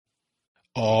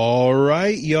All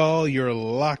right, y'all, you're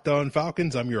Locked On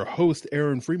Falcons. I'm your host,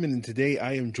 Aaron Freeman, and today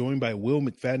I am joined by Will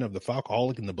McFadden of the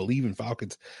Falcoholic and the Believe in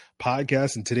Falcons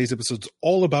podcast. And today's episode is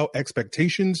all about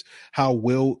expectations, how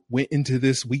Will went into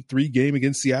this week 3 game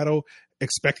against Seattle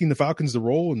expecting the Falcons to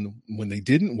roll, and when they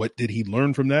didn't, what did he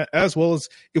learn from that, as well as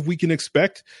if we can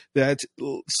expect that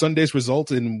Sunday's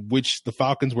result in which the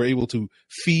Falcons were able to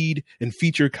feed and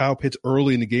feature Kyle Pitts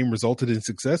early in the game resulted in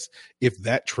success, if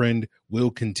that trend will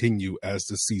continue as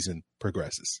the season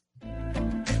progresses.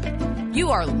 You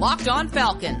are Locked On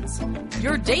Falcons,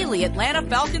 your daily Atlanta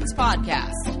Falcons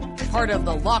podcast, part of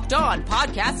the Locked On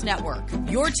Podcast Network,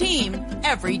 your team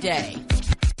every day.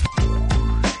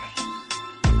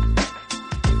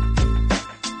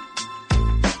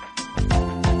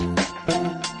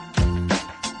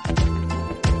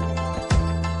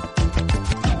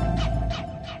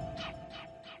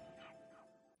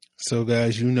 So,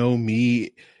 guys, you know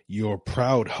me, your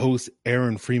proud host,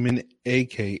 Aaron Freeman,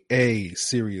 a.k.a.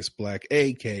 Sirius Black,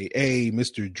 a.k.a.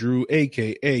 Mr. Drew,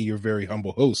 a.k.a. your very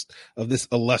humble host of this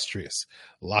illustrious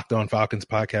Locked On Falcons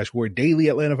podcast. We're a daily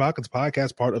Atlanta Falcons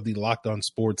podcast, part of the Locked On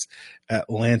Sports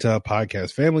Atlanta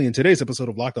podcast family. And today's episode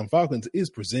of Locked On Falcons is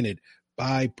presented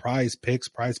by Prize Picks.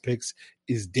 Prize Picks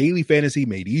is daily fantasy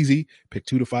made easy. Pick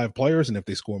 2 to 5 players, and if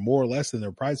they score more or less than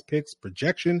their Prize Picks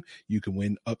projection, you can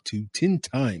win up to 10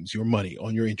 times your money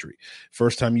on your entry.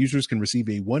 First-time users can receive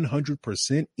a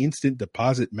 100% instant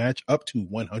deposit match up to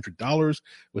 $100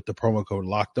 with the promo code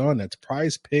Locked On. That's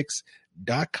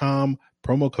prizepicks.com,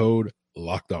 promo code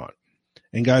Locked On.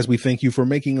 And guys, we thank you for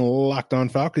making Locked On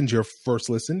Falcons your first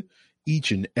listen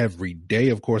each and every day.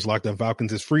 Of course, Locked On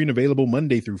Falcons is free and available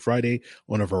Monday through Friday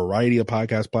on a variety of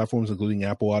podcast platforms, including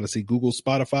Apple, Odyssey, Google,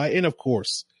 Spotify, and of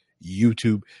course,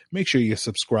 YouTube. Make sure you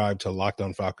subscribe to Locked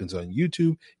On Falcons on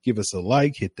YouTube. Give us a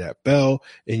like, hit that bell,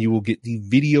 and you will get the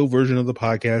video version of the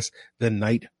podcast the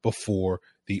night before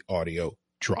the audio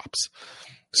drops.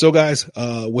 So, guys,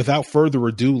 without further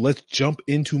ado, let's jump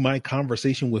into my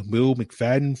conversation with Will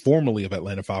McFadden, formerly of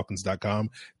AtlantaFalcons.com,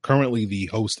 currently the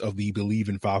host of the Believe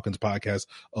in Falcons podcast,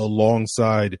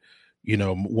 alongside, you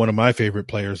know, one of my favorite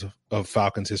players of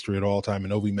Falcons history at all time,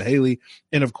 Novi Mihaly,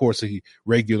 and, of course, a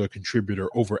regular contributor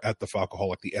over at the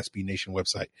Falcoholic, the SB Nation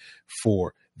website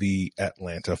for the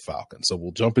Atlanta Falcons. So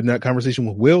we'll jump in that conversation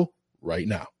with Will right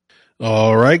now.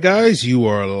 All right, guys, you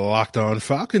are Locked On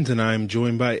Falcons, and I'm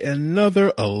joined by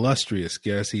another illustrious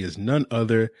guest. He is none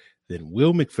other than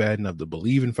Will McFadden of the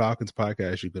Believe in Falcons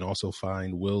podcast. You can also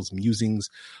find Will's musings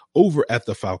over at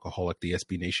the Falcoholic, the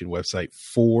SB Nation website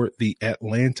for the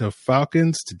Atlanta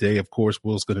Falcons. Today, of course,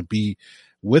 Will's going to be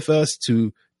with us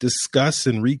to discuss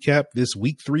and recap this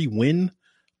week 3 win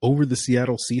over the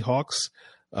Seattle Seahawks.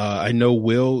 I know,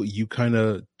 Will, you kind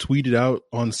of tweeted out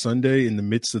on Sunday in the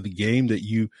midst of the game that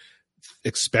you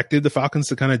expected the Falcons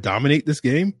to kind of dominate this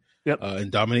game. Yep.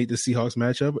 And dominate the Seahawks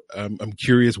matchup. I'm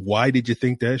curious, why did you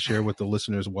think that? Share with the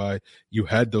listeners why you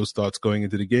had those thoughts going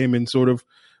into the game, and sort of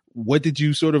what did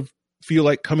you sort of feel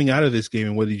like coming out of this game,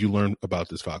 and what did you learn about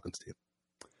this Falcons team?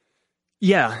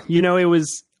 Yeah, you know,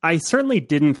 I certainly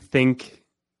didn't think,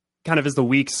 kind of as the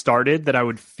week started, that I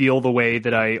would feel the way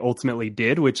that I ultimately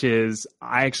did, which is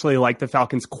I actually like the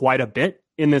Falcons quite a bit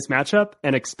in this matchup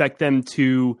and expect them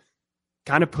to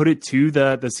kind of put it to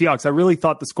the Seahawks. I really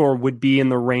thought the score would be in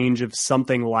the range of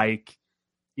something like,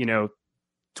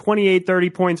 28, 30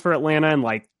 points for Atlanta and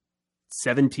like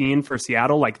 17 for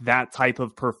Seattle, like that type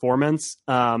of performance.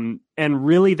 And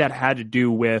really that had to do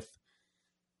with,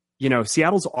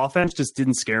 Seattle's offense just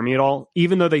didn't scare me at all.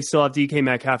 Even though they still have DK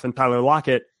Metcalf and Tyler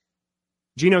Lockett,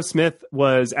 Geno Smith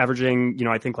was averaging,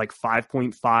 I think like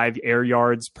 5.5 air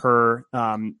yards per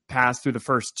pass through the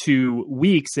first 2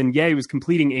 weeks. And yeah, he was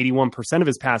completing 81% of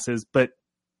his passes, but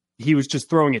he was just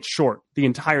throwing it short the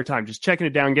entire time, just checking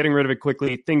it down, getting rid of it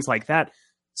quickly, things like that.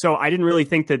 So I didn't really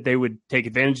think that they would take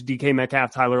advantage of DK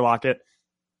Metcalf, Tyler Lockett.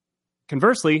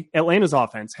 Conversely, Atlanta's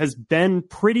offense has been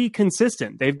pretty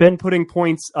consistent. They've been putting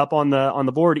points up on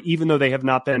the board, even though they have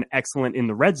not been excellent in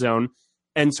the red zone.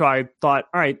 And so I thought,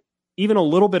 all right, even a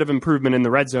little bit of improvement in the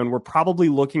red zone, we're probably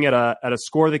looking at a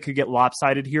score that could get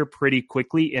lopsided here pretty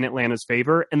quickly in Atlanta's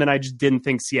favor. And then I just didn't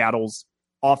think Seattle's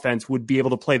offense would be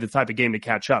able to play the type of game to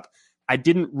catch up. I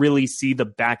didn't really see the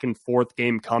back and forth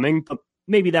game coming, but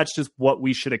maybe that's just what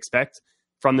we should expect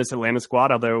from this Atlanta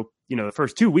squad. Although, the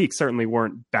first 2 weeks certainly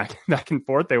weren't back and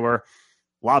forth. They were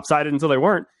lopsided until they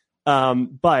weren't.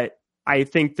 But I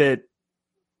think that,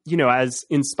 as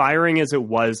inspiring as it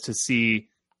was to see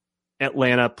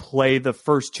Atlanta play the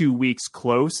first 2 weeks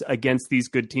close against these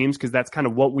good teams, because that's kind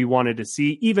of what we wanted to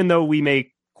see, even though we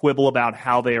may quibble about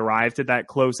how they arrived at that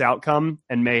close outcome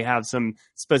and may have some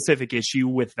specific issue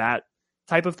with that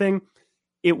type of thing.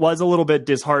 It was a little bit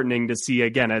disheartening to see,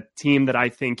 again, a team that I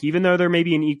think, even though they're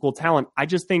maybe an equal talent, I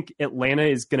just think Atlanta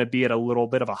is going to be at a little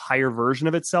bit of a higher version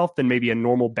of itself than maybe a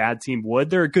normal bad team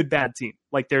would. They're a good bad team.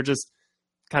 Like, they're just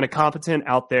kind of competent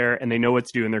out there, and they know what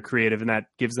to do, and they're creative, and that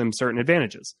gives them certain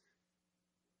advantages.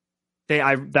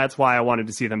 That's why I wanted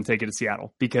to see them take it to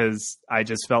Seattle, because I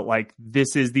just felt like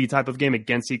this is the type of game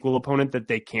against equal opponent that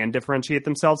they can differentiate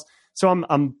themselves. So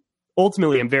I'm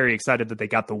very excited that they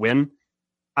got the win.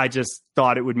 I just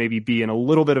thought it would maybe be in a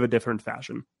little bit of a different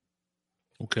fashion.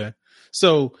 Okay.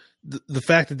 So the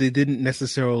fact that they didn't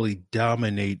necessarily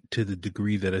dominate to the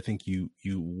degree that I think you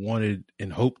wanted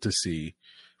and hoped to see,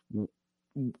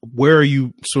 where are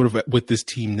you sort of with this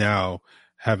team now,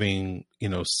 having,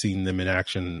 seen them in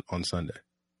action on Sunday?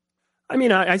 I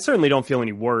mean, I certainly don't feel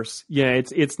any worse. Yeah,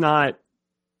 it's not,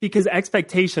 because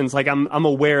expectations, like I'm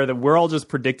aware that we're all just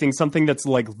predicting something that's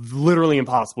like literally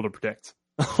impossible to predict.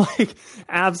 Like,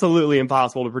 absolutely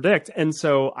impossible to predict. And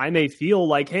so I may feel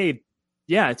like, hey,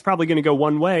 yeah, it's probably going to go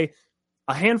one way.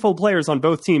 A handful of players on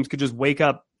both teams could just wake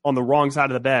up on the wrong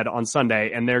side of the bed on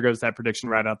Sunday, and there goes that prediction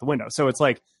right out the window. So it's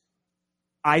like,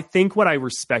 I think what I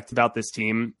respect about this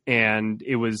team, and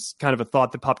it was kind of a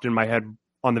thought that popped in my head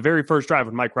on the very first drive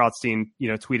when Mike Rothstein,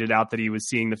 tweeted out that he was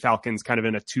seeing the Falcons kind of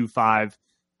in a 2-5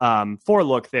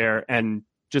 4-look there, and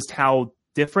just how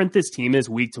different this team is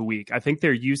week to week. I think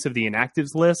their use of the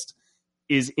inactives list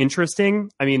is interesting.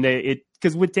 I mean,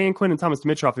 because with Dan Quinn and Thomas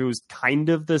Dimitroff, it was kind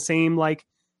of the same, like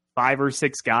 5 or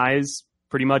 6 guys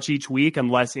pretty much each week,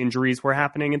 unless injuries were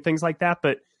happening and things like that.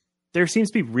 But there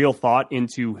seems to be real thought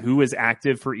into who is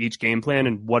active for each game plan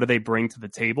and what do they bring to the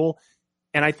table.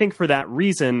 And I think for that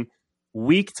reason,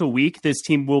 week to week, this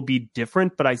team will be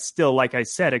different, but I still, like I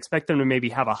said, expect them to maybe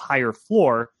have a higher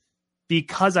floor,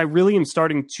 because I really am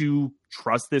starting to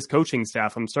trust this coaching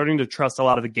staff. I'm starting to trust a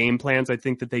lot of the game plans I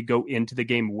think that they go into the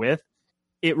game with.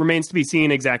 It remains to be seen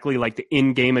exactly like the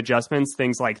in-game adjustments,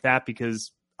 things like that,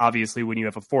 because obviously when you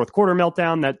have a fourth quarter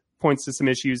meltdown, that points to some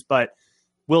issues, but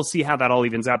we'll see how that all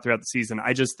evens out throughout the season.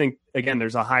 I just think, again,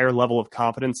 there's a higher level of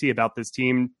competency about this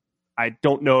team. I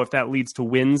don't know if that leads to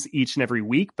wins each and every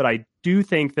week, but I do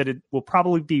think that it will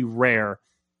probably be rare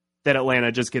that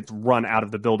Atlanta just gets run out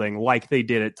of the building like they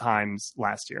did at times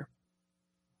last year.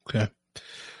 Okay.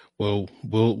 Well,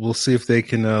 we'll see if they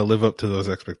can live up to those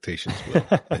expectations. Will,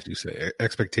 as you say,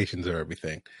 expectations are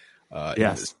everything in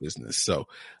this business. So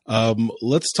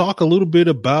let's talk a little bit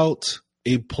about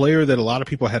a player that a lot of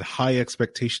people had high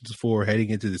expectations for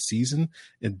heading into the season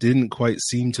and didn't quite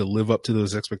seem to live up to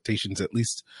those expectations, at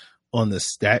least on the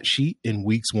stat sheet in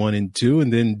weeks 1 and 2,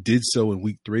 and then did so in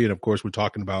week 3. And of course, we're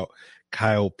talking about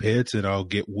Kyle Pitts, and I'll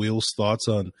get Will's thoughts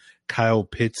on Kyle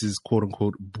Pitts' quote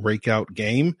unquote breakout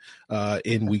game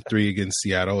in week 3 against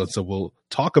Seattle. And so we'll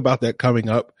talk about that coming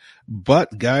up.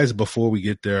 But guys, before we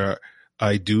get there,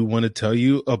 I do want to tell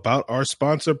you about our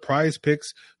sponsor, Prize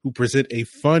Picks, who present a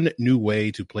fun new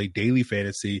way to play daily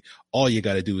fantasy. All you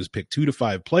got to do is pick 2 to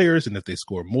 5 players, and if they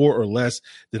score more or less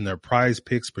than their Prize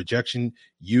Picks projection,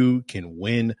 you can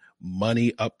win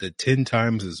money up to 10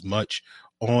 times as much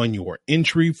on your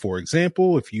entry. For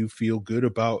example, if you feel good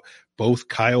about both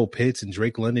Kyle Pitts and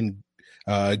Drake London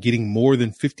getting more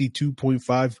than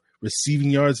 52.5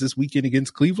 receiving yards this weekend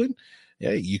against Cleveland,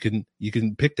 yeah, you can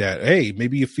pick that. Hey,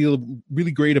 maybe you feel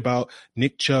really great about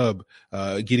Nick Chubb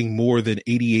getting more than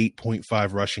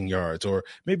 88.5 rushing yards, or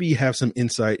maybe you have some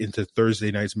insight into Thursday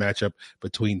night's matchup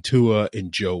between Tua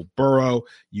and Joe Burrow.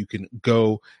 You can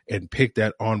go and pick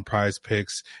that on Prize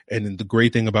Picks. And then the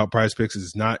great thing about Prize Picks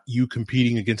is not you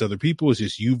competing against other people. It's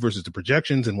just you versus the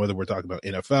projections. And whether we're talking about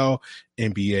NFL,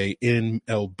 NBA,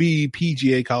 MLB,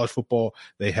 PGA, college football,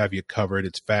 they have you covered.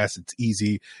 It's fast. It's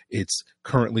easy. It's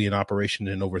currently in operation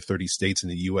in over 30 states in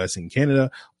the US and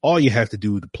Canada. All you have to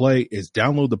do to play is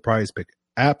download the Prize Pick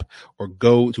app or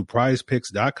go to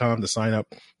prizepicks.com to sign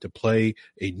up to play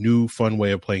a new fun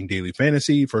way of playing daily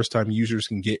fantasy. First time users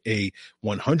can get a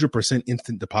 100%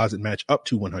 instant deposit match up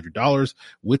to $100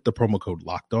 with the promo code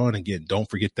Locked On. Again, don't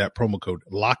forget that promo code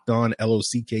Locked On,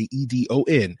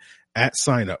 LOCKEDON, at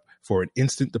sign up for an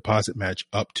instant deposit match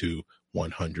up to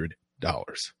 $100.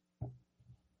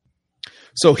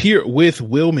 So here with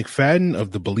Will McFadden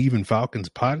of the Believe in Falcons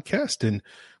podcast, and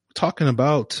we're talking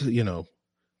about,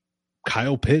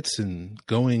 Kyle Pitts and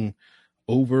going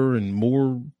over and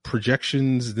more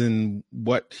projections than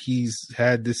what he's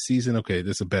had this season. Okay,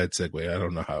 this is a bad segue. I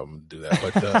don't know how I'm going to do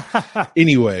that. But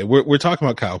anyway, we're talking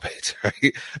about Kyle Pitts,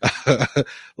 right?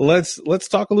 Let's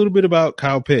talk a little bit about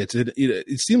Kyle Pitts.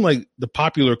 It seemed like the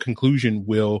popular conclusion,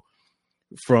 Will,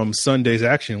 from Sunday's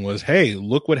action was, hey,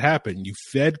 look what happened. You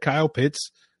fed Kyle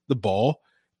Pitts the ball,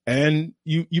 and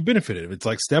you benefited. It's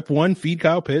like step 1, feed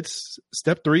Kyle Pitts.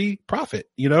 Step 3, profit,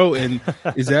 and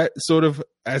is that sort of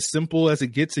as simple as it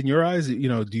gets in your eyes? Do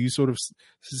you sort of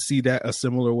see that a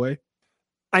similar way?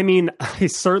 I mean, I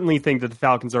certainly think that the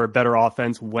Falcons are a better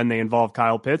offense when they involve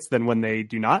Kyle Pitts than when they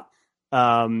do not.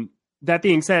 That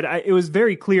being said, it was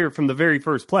very clear from the very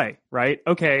first play, right?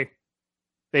 Okay,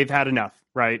 they've had enough,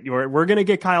 right? We're going to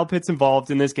get Kyle Pitts involved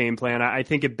in this game plan. I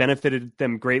think it benefited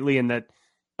them greatly in that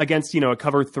against, a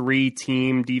cover 3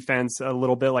 team defense a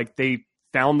little bit, like they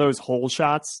found those hole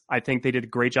shots. I think they did a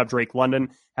great job. Drake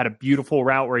London had a beautiful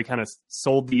route where he kind of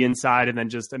sold the inside and then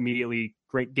just immediately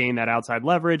gained that outside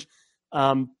leverage.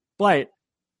 But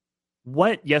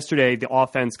what yesterday the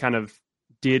offense kind of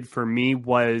did for me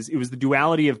was it was the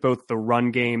duality of both the run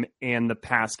game and the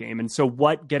pass game. And so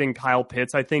what getting Kyle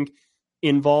Pitts, I think,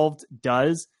 involved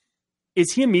does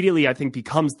is he immediately, I think,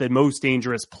 becomes the most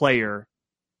dangerous player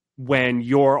when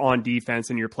you're on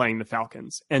defense and you're playing the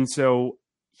Falcons. And so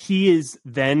he is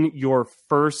then your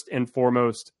first and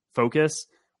foremost focus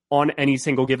on any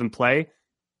single given play.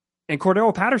 And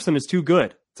Cordarrelle Patterson is too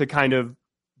good to kind of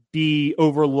be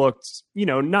overlooked,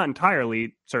 not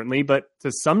entirely, certainly, but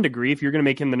to some degree, if you're going to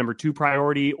make him the number 2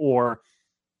 priority or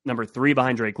number 3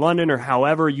 behind Drake London or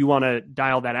however you want to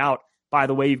dial that out. By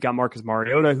the way, you've got Marcus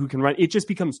Mariota who can run. It just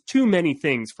becomes too many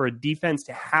things for a defense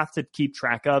to have to keep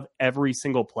track of every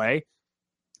single play.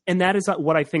 And that is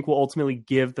what I think will ultimately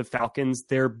give the Falcons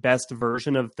their best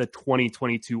version of the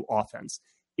 2022 offense.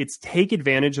 It's take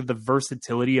advantage of the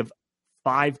versatility of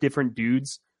 5 different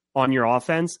dudes on your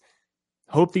offense.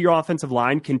 Hope that your offensive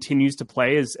line continues to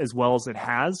play as well as it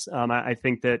has. I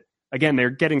think that, again, they're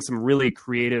getting some really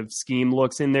creative scheme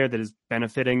looks in there that is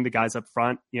benefiting the guys up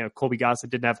front. Colby Gossett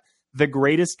didn't have the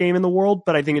greatest game in the world,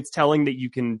 but I think it's telling that you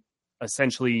can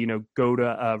essentially, go to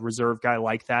a reserve guy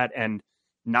like that and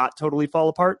not totally fall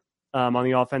apart on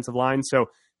the offensive line. So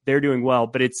they're doing well,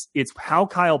 but it's how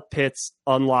Kyle Pitts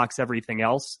unlocks everything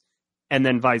else. And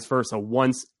then vice versa.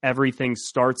 Once everything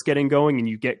starts getting going and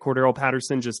you get Cordarrelle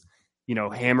Patterson just,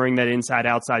 hammering that inside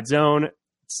outside zone,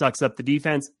 sucks up the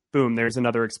defense, boom, there's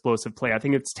another explosive play. I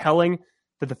think it's telling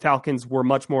that the Falcons were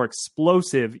much more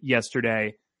explosive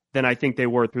yesterday than I think they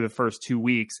were through the first 2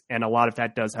 weeks. And a lot of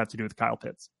that does have to do with Kyle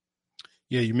Pitts.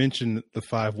 Yeah, you mentioned the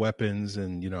 5 weapons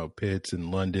and, Pitts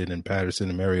and London and Patterson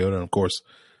and Mariota. And, of course,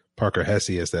 Parker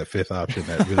Hesse as that 5th option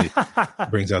that really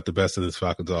brings out the best of this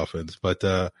Falcons offense. But,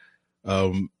 it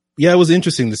was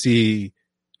interesting to see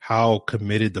how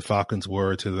committed the Falcons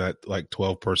were to that,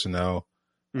 12 personnel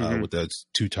with those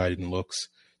 2 tight end looks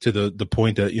to the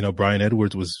point that, Bryan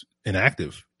Edwards was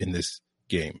inactive in this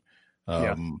game.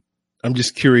 I'm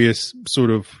just curious,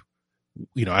 sort of,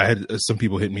 I had some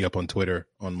people hit me up on Twitter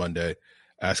on Monday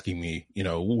asking me,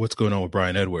 what's going on with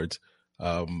Bryan Edwards.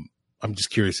 I'm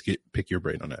just curious to pick your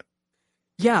brain on that.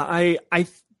 Yeah, I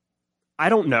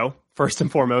don't know, first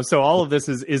and foremost. So all of this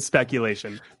is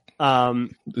speculation.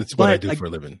 It's what I do for a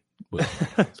living.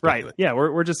 Right. Yeah,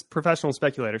 we're just professional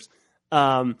speculators.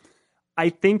 I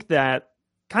think that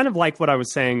kind of like what I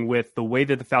was saying with the way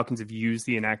that the Falcons have used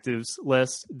the inactives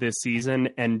list this season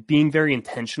and being very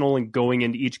intentional and going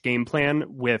into each game,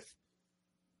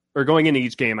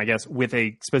 I guess, with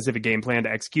a specific game plan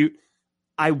to execute.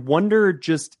 I wonder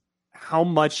just how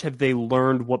much have they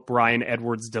learned what Bryan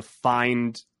Edwards'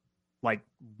 defined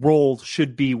role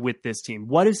should be with this team?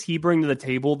 What does he bring to the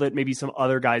table that maybe some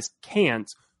other guys can't?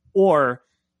 Or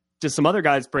does some other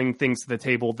guys bring things to the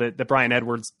table that Bryan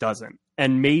Edwards doesn't?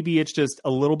 And maybe it's just a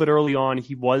little bit early on.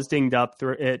 He was dinged up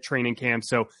at training camp,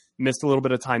 so missed a little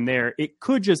bit of time there. It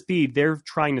could just be they're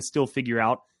trying to still figure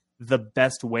out the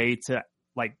best way to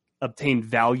obtain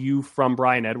value from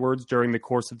Bryan Edwards during the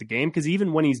course of the game. Because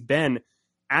even when he's been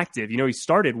active, he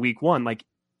started week 1,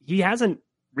 he hasn't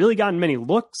really gotten many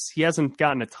looks. He hasn't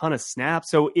gotten a ton of snaps.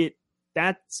 So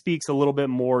that speaks a little bit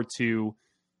more to,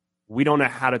 we don't know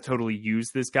how to totally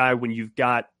use this guy when you've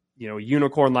got, a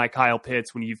unicorn like Kyle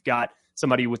Pitts, when you've got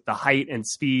somebody with the height and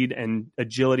speed and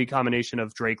agility combination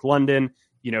of Drake London.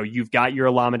 You've got your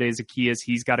Olamide Zaccheaus.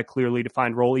 He's got a clearly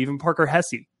defined role. Even Parker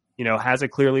Hesse, has a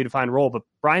clearly defined role. But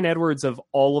Bryan Edwards, of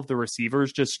all of the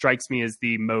receivers, just strikes me as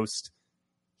the most,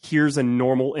 here's a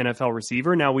normal NFL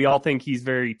receiver. Now, we all think he's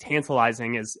very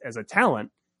tantalizing as a talent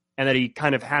and that he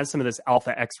kind of has some of this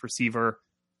alpha X receiver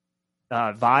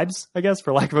vibes, I guess,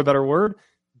 for lack of a better word.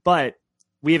 But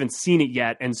we haven't seen it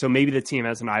yet. And so maybe the team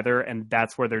hasn't either. And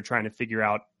that's where they're trying to figure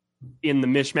out, in the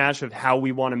mishmash of how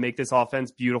we want to make this offense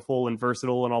beautiful and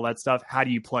versatile and all that stuff, how do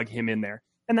you plug him in there?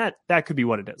 And that could be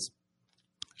what it is.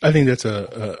 I think that's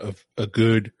a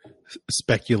good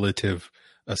speculative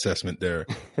assessment there,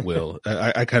 Will.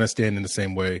 I kind of stand in the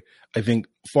same way. I think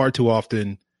far too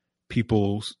often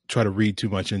people try to read too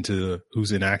much into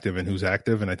who's inactive and who's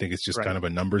active. And I think it's just kind of a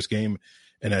numbers game.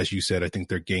 And as you said, I think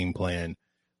their game plan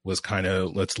was kind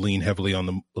of, let's lean heavily on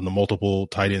the multiple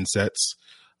tight end sets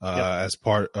as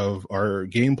part of our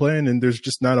game plan. And there's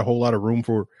just not a whole lot of room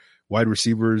for wide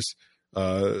receivers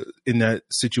in that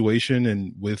situation.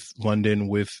 And with London,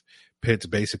 with Pitts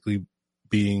basically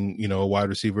being, a wide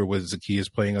receiver with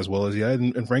Zaccheaus playing as well as he had.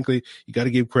 And frankly, you got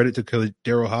to give credit to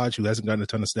Daryl Hodge, who hasn't gotten a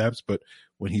ton of snaps, but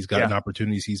when he's gotten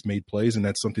opportunities, he's made plays. And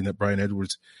that's something that Bryan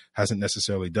Edwards hasn't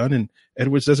necessarily done. And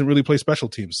Edwards doesn't really play special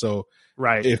teams. So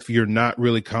if you're not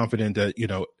really confident that,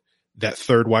 that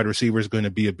third wide receiver is going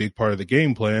to be a big part of the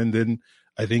game plan, then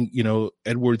I think,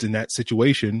 Edwards in that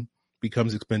situation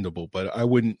becomes expendable. But I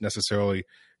wouldn't necessarily,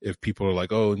 if people are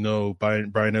like, oh no,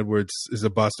 Bryan Edwards is a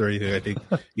bust or anything, I think,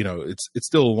 it's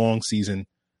still a long season.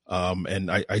 And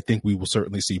I think we will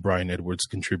certainly see Bryan Edwards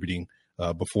contributing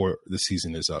before the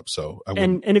season is up. So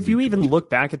and if you even look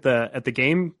back at the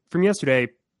game from yesterday,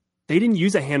 they didn't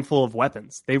use a handful of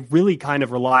weapons. They really kind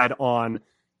of relied on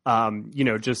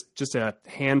just a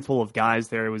handful of guys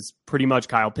there. It was pretty much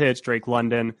Kyle Pitts, Drake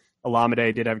London,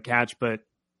 Olamide did have a catch, but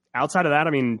outside of that, I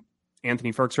mean,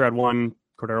 Anthony Ferkser had one,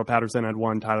 Cordero Patterson had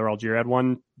one, Tyler Algier had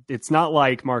one. It's not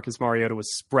like Marcus Mariota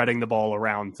was spreading the ball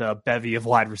around a bevy of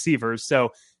wide receivers.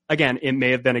 So again, it may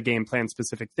have been a game plan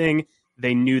specific thing.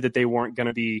 They knew that they were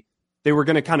going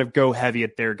to kind of go heavy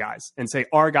at their guys and say,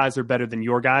 our guys are better than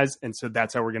your guys. And so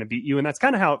that's how we're going to beat you. And that's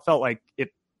kind of how it felt like it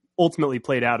ultimately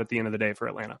played out at the end of the day for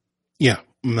Atlanta. Yeah.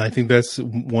 I think that's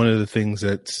one of the things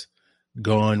that's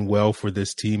gone well for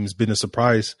this team. Has been a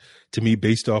surprise to me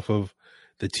based off of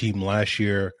the team last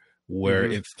year, where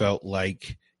it felt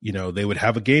like, they would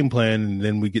have a game plan and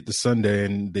then we get to Sunday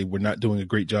and they were not doing a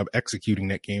great job executing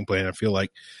that game plan. I feel like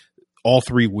all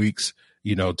 3 weeks,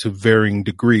 to varying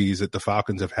degrees, that the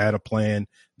Falcons have had a plan.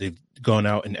 They've gone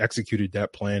out and executed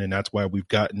that plan. And that's why we've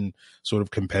gotten sort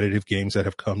of competitive games that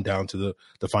have come down to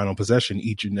the final possession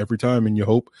each and every time. And you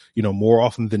hope, more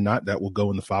often than not, that will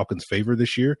go in the Falcons' favor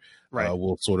this year. Right.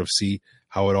 We'll sort of see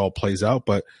how it all plays out.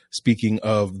 But speaking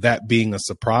of that being a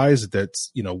surprise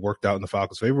that's, worked out in the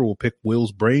Falcons' favor, we'll pick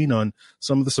Will's brain on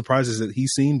some of the surprises that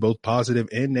he's seen, both positive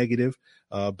and negative,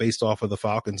 based off of the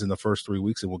Falcons in the first 3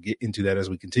 weeks. And we'll get into that as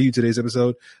we continue today's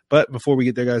episode. But before we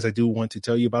get there, guys, I do want to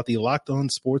tell you about the Locked On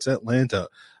Sports Atlanta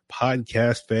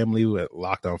podcast family with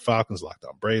Locked On Falcons, Locked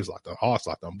On Braves, Locked On Hawks,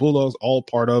 Locked On Bulldogs, all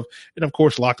part of. And of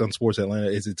course, Locked On Sports Atlanta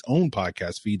is its own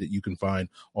podcast feed that you can find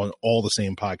on all the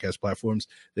same podcast platforms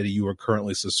that you are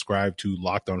currently subscribed to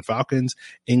Locked On Falcons,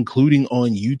 including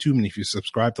on YouTube. And if you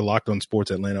subscribe to Locked On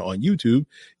Sports Atlanta on YouTube,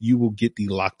 you will get the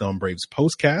Locked On Braves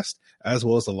postcast, as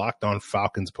well as the Locked On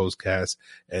Falcons postcast.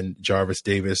 And Jarvis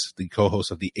Davis, the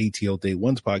co-host of the ATL Day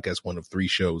Ones podcast, one of 3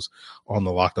 shows on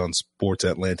the Locked On Sports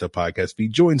Atlanta podcast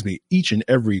feed, joins me each and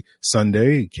every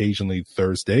Sunday, occasionally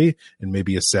Thursday, and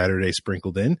maybe a Saturday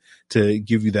sprinkled in, to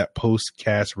give you that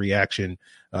postcast reaction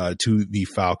to the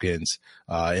Falcons.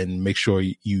 And make sure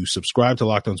you subscribe to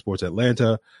Locked On Sports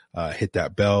Atlanta, hit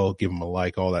that bell, give them a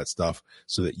like, all that stuff,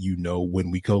 so that you know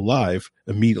when we go live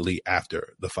immediately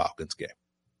after the Falcons game.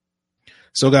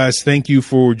 So, guys, thank you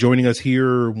for joining us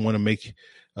here. Want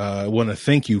to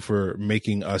thank you for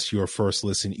making us your first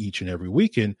listen each and every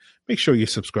week. And make sure you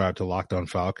subscribe to Locked On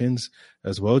Falcons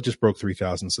as well. Just broke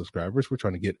 3,000 subscribers. We're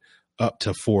trying to get up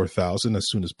to 4,000 as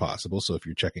soon as possible. So if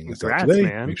you're checking this out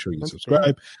today, make sure you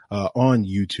subscribe on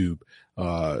YouTube.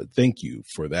 Thank you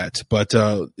for that. But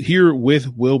here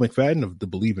with Will McFadden of the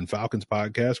Believe in Falcons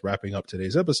podcast, wrapping up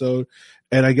today's episode.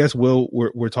 And I guess, Will,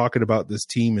 we're talking about this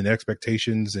team and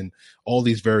expectations and all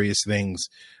these various things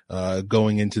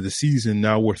going into the season.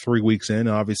 Now we're 3 weeks in.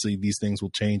 Obviously, these things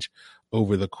will change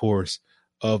over the course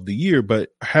of the year, but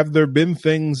have there been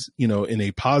things, in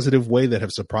a positive way that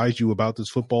have surprised you about this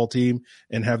football team?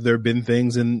 And have there been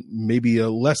things in maybe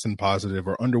a less than positive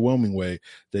or underwhelming way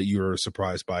that you're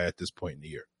surprised by at this point in the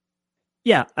year?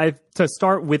 Yeah, to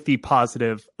start with the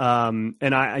positive, and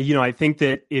I think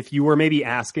that if you were maybe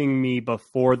asking me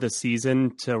before the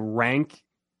season to rank,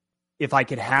 if I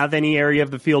could have any area of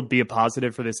the field be a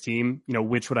positive for this team,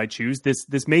 which would I choose?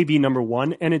 This may be number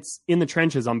one, and it's in the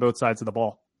trenches on both sides of the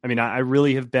ball. I mean, I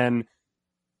really have been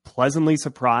pleasantly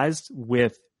surprised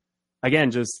with,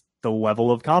 again, just the level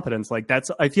of competence. Like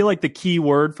I feel like the key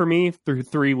word for me through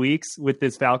 3 weeks with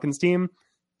this Falcons team,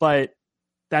 but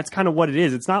that's kind of what it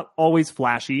is. It's not always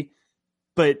flashy,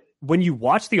 but when you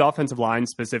watch the offensive line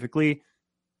specifically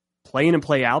play in and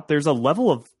play out, there's a level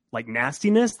of like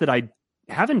nastiness that I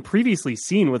haven't previously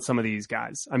seen with some of these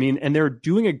guys. I mean, and they're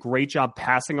doing a great job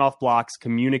passing off blocks,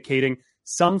 communicating.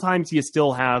 Sometimes you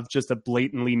still have just a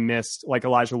blatantly missed, like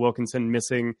Elijah Wilkinson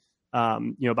missing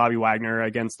Bobby Wagner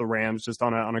against the Rams just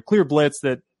on a clear blitz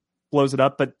that blows it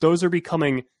up. But those are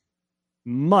becoming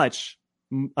much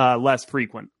less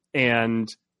frequent.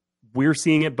 And we're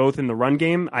seeing it both in the run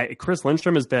game. Chris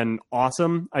Lindstrom has been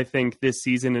awesome, I think, this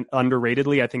season,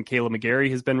 underratedly. I think Caleb McGarry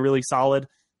has been really solid,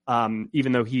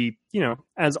 even though he,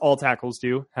 as all tackles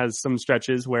do, has some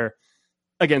stretches where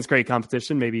against great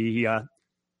competition, maybe he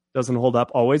doesn't hold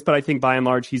up always. But I think by and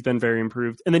large, he's been very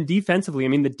improved. And then defensively,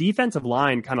 the defensive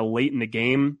line kind of late in the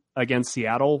game against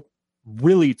Seattle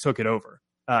really took it over.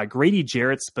 Grady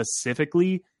Jarrett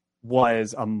specifically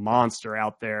was a monster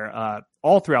out there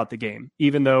all throughout the game,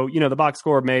 even though, the box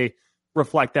score may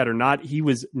reflect that or not. He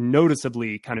was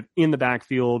noticeably kind of in the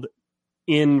backfield,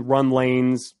 in run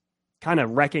lanes, kind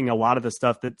of wrecking a lot of the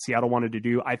stuff that Seattle wanted to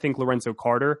do. I think Lorenzo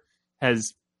Carter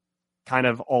has kind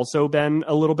of also been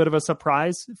a little bit of a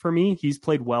surprise for me. He's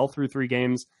played well through 3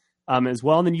 games as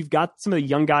well. And then you've got some of the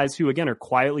young guys who, again, are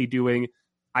quietly doing,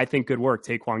 I think, good work.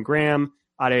 Taquan Graham,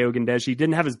 Ade Ogundeji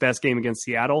didn't have his best game against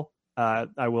Seattle.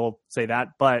 I will say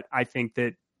that, but I think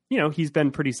that, he's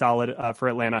been pretty solid for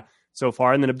Atlanta so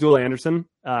far. And then Abdullah Anderson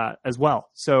as well.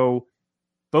 So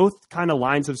both kind of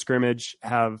lines of scrimmage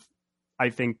have,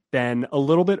 I think, been a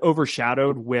little bit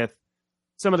overshadowed with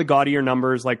some of the gaudier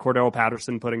numbers like Cordero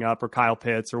Patterson putting up or Kyle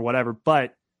Pitts or whatever.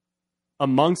 But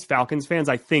amongst Falcons fans,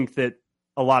 I think that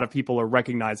a lot of people are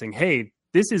recognizing, hey,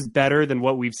 this is better than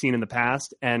what we've seen in the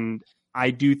past. And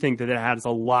I do think that it has a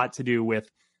lot to do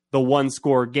with the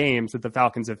 1-score games that the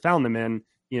Falcons have found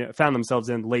themselves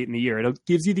in late in the year. It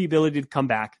gives you the ability to come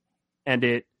back, and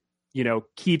it,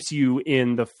 keeps you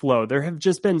in the flow. There have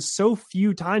just been so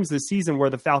few times this season where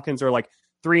the Falcons are like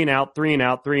 3 and out, 3 and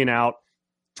out, 3 and out,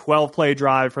 12-play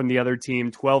drive from the other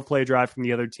team, 12-play drive from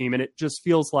the other team. And it just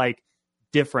feels like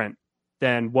different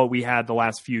than what we had the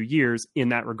last few years in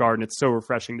that regard. And it's so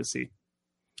refreshing to see.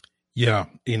 Yeah,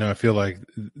 I feel like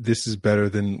this is better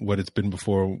than what it's been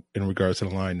before in regards to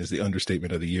the line is the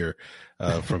understatement of the year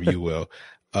from you, Will.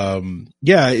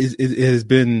 It has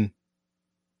been,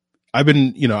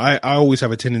 I always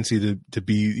have a tendency to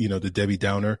be, the Debbie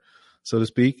Downer, so to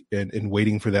speak, and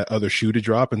waiting for that other shoe to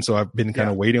drop. And so I've been kind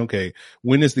of waiting. Okay,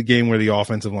 when is the game where the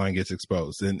offensive line gets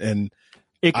exposed? And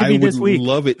it could be this week. I would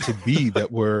love it to be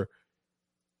that we're,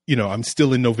 I'm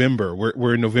still in November.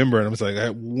 We're in November, and I was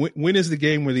like, when is the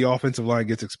game where the offensive line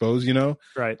gets exposed?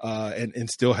 Right? And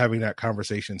still having that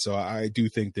conversation. So I do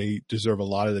think they deserve a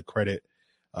lot of the credit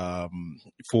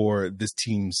for this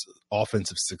team's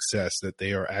offensive success. That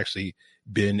they are actually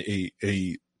been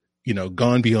a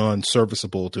gone beyond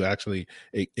serviceable to actually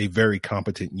a very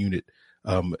competent unit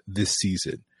this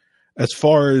season. As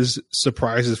far as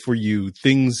surprises for you,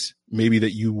 things maybe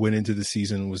that you went into the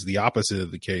season was the opposite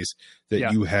of the case,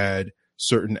 that you had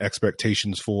certain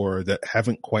expectations for that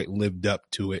haven't quite lived up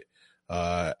to it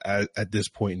at this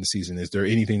point in the season. Is there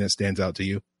anything that stands out to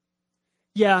you?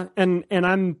 Yeah, and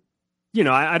I'm,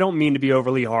 I don't mean to be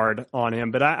overly hard on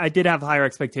him, but I did have higher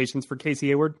expectations for Casey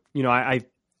Hayward.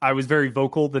 I was very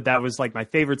vocal that was like my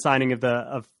favorite signing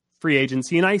of free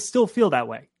agency, and I still feel that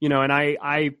way. And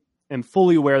I am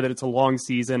fully aware that it's a long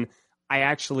season. I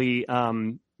actually,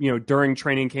 during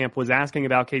training camp was asking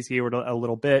about Casey Hayward a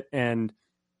little bit. And,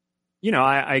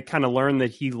 I kind of learned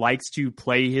that he likes to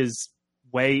play his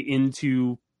way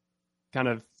into kind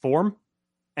of form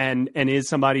and is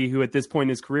somebody who at this point in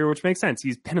his career, which makes sense.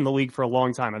 He's been in the league for a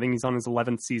long time. I think he's on his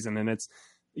 11th season. And it's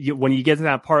when you get to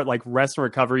that part, like rest and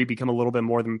recovery become a little bit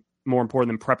more important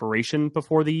than preparation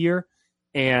before the year.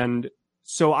 And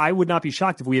so I would not be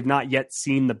shocked if we have not yet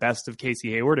seen the best of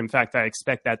Casey Hayward. In fact, I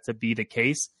expect that to be the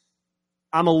case.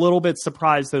 I'm a little bit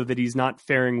surprised, though, that he's not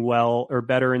faring well or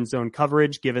better in zone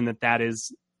coverage, given that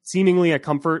is seemingly a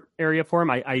comfort area for him.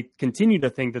 I continue to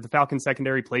think that the Falcons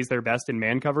secondary plays their best in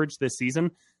man coverage this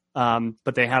season,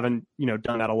 but they haven't,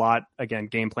 done that a lot. Again,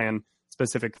 game plan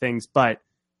specific things, but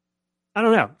I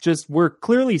don't know. Just we're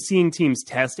clearly seeing teams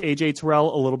test AJ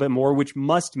Terrell a little bit more, which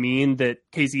must mean that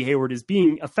Casey Hayward is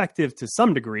being effective to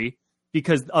some degree,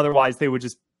 because otherwise they would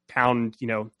just pound,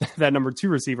 that number 2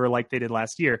 receiver like they did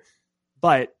last year.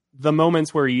 But the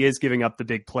moments where he is giving up the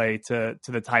big play to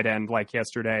the tight end like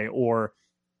yesterday, or,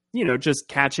 just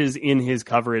catches in his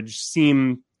coverage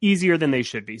seem easier than they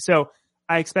should be. So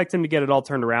I expect him to get it all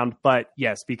turned around. But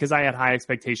yes, because I had high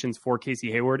expectations for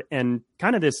Casey Hayward and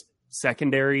kind of this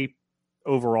secondary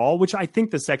overall, which I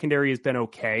think the secondary has been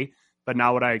okay, but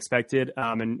not what I expected.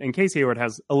 And Casey Hayward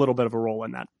has a little bit of a role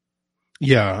in that.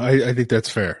 Yeah, I think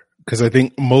that's fair. Because I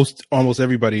think almost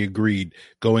everybody agreed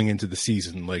going into the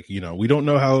season, like, we don't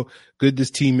know how good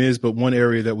this team is, but one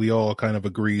area that we all kind of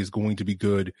agree is going to be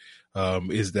good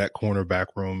is that cornerback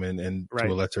room and right.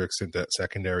 To a lesser extent that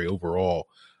secondary overall.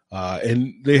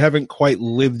 And they haven't quite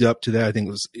lived up to that. I think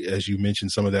it was, as you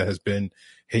mentioned, some of that has been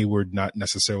Hayward not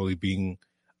necessarily being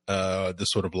the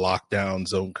sort of lockdown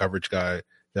zone coverage guy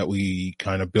that we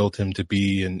kind of built him to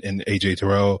be, and AJ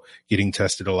Terrell getting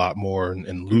tested a lot more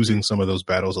and losing some of those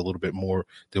battles a little bit more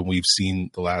than we've seen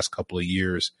the last couple of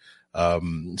years.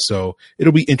 So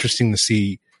it'll be interesting to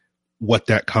see what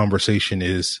that conversation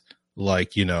is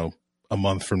like, a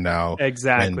month from now.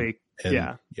 Exactly. And,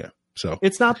 yeah. So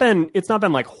it's not been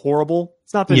like horrible.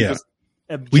 It's not been just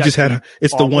we just had,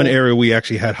 it's awful. the one area we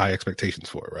actually had high expectations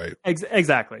for, right?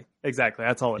 Exactly.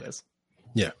 That's all it is.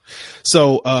 Yeah.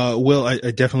 So, Will, I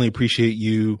definitely appreciate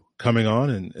you coming on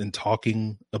and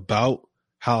talking about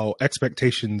how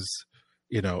expectations,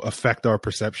 affect our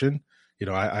perception.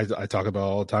 I talk about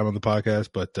all the time on the podcast,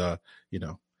 but,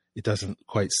 it doesn't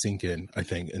quite sink in, I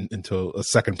think, until a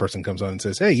second person comes on and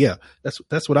says, "Hey, yeah,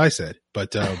 that's what I said."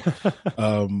 But,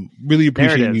 really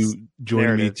appreciate you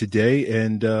joining me today.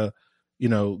 And,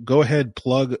 go ahead,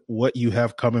 plug what you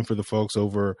have coming for the folks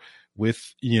over with,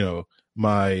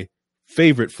 my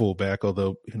favorite fullback,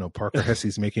 although Parker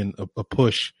Hesse's making a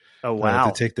push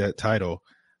to take that title.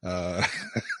 I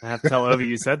have to tell Ovi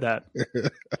you said that.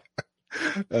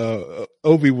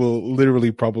 Ovi will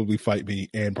literally probably fight me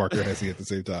and Parker Hesse at the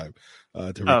same time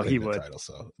to reclaim the title.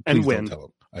 So please don't tell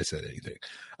him I said anything.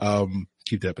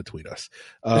 Keep that between us.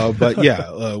 But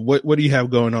yeah, what do you have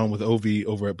going on with Ovi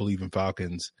over at Believe in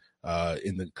Falcons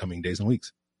in the coming days and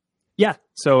weeks? Yeah.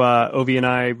 So Ovi and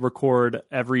I record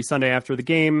every Sunday after the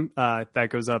game. That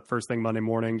goes up first thing Monday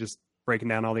morning, just breaking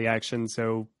down all the action.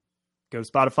 So go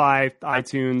Spotify,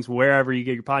 iTunes, wherever you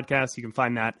get your podcasts, you can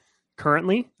find that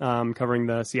currently, covering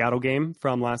the Seattle game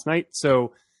from last night.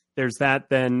 So there's that.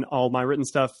 Then all my written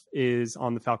stuff is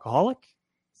on the Falcoholic,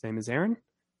 same as Aaron.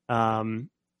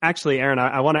 Actually, Aaron,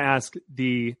 I want to ask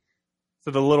the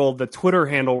Twitter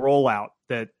handle rollout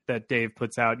that Dave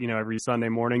puts out, every Sunday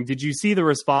morning. Did you see the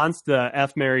response to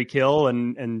F, Marry, Kill?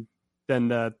 And then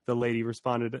the lady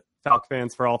responded, Falc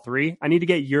fans for all three. I need to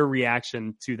get your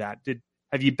reaction to that.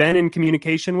 Have you been in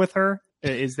communication with her?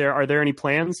 Are there any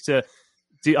plans to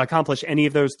accomplish any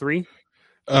of those three?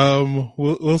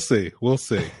 We'll see.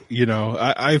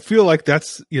 I feel like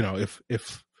that's,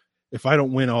 if I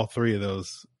don't win all three of those,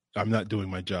 I'm not doing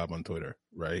my job on Twitter,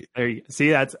 right? There you see,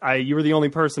 you were the only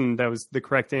person that was the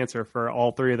correct answer for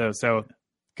all three of those. So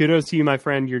kudos to you, my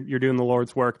friend. You're doing the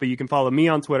Lord's work. But you can follow me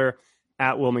on Twitter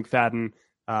at Will McFadden.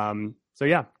 So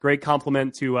yeah, great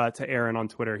compliment to Aaron on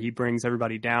Twitter. He brings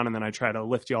everybody down, and then I try to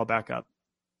lift you all back up.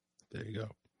 There you go.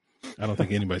 I don't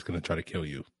think anybody's going to try to kill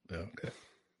you. Okay.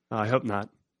 I hope not.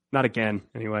 Not again,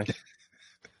 anyway.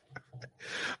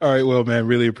 All right. Well, man,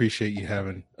 really appreciate you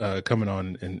coming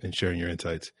on and sharing your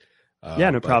insights.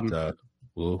 No problem.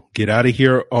 We'll get out of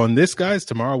here on this, guys.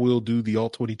 Tomorrow we'll do the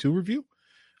All-22 review.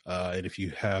 And if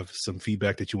you have some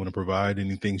feedback that you want to provide,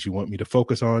 any things you want me to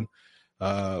focus on,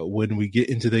 when we get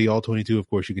into the All-22, of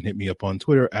course, you can hit me up on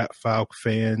Twitter at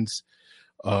FalcFans.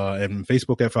 And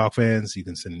Facebook at FalcFans. You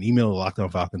can send an email to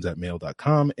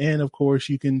lockdownfalcons@mail.com. And of course,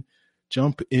 you can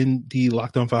jump in the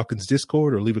Locked On Falcons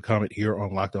Discord or leave a comment here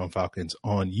on Locked On Falcons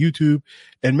on YouTube.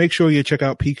 And make sure you check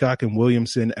out Peacock and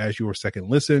Williamson as your second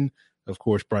listen. Of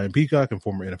course, Brian Peacock and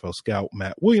former NFL scout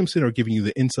Matt Williamson are giving you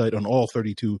the insight on all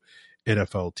 32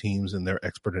 NFL teams and their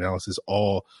expert analysis,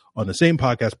 all on the same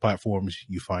podcast platforms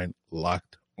you find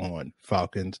Locked On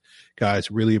Falcons.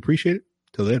 Guys, really appreciate it.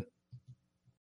 Till then.